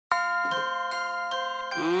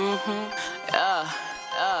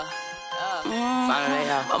Finally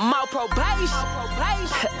out. I'm out probation.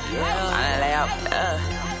 Finally lay out.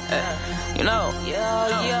 You know. Yeah.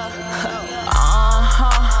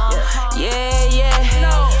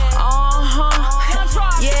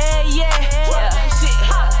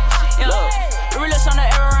 Look, the realest on the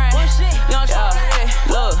ever rain. Young Trotter.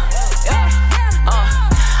 Look.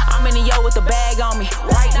 I'm in the yo with the bag on me.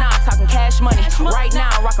 Right now, talking cash money. Right now,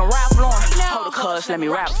 rockin' Ralph Lauren. Hold the Cuzz, let me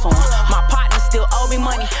rap for him. My partner still owe me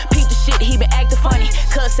money. Peep the shit, he been acting funny.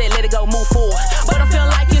 Cuzz said let it go, move forward. But I'm feeling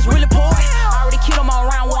like it's really poor. I already killed him on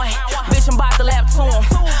round one. Bitch, I'm about to lap to him.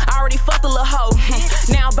 I already fucked a little hoe.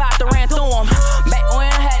 Now I'm about to ran through him. Back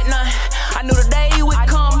when I had none, I knew the day would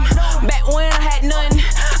come. Back when I had none,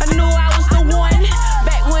 I knew I was the one.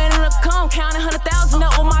 Back when it would come, counting 100,000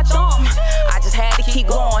 up with my thumb. I just had to keep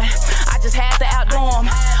going. I just had to outdo him.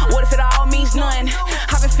 What if it all means none?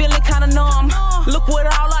 I've been feeling kinda numb. Look what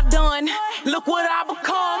all I've done. Look what I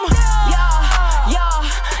become. Yeah.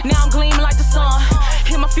 Now I'm gleaming like the sun.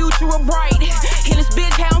 And my future is bright. And this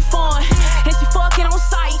bitch having fun.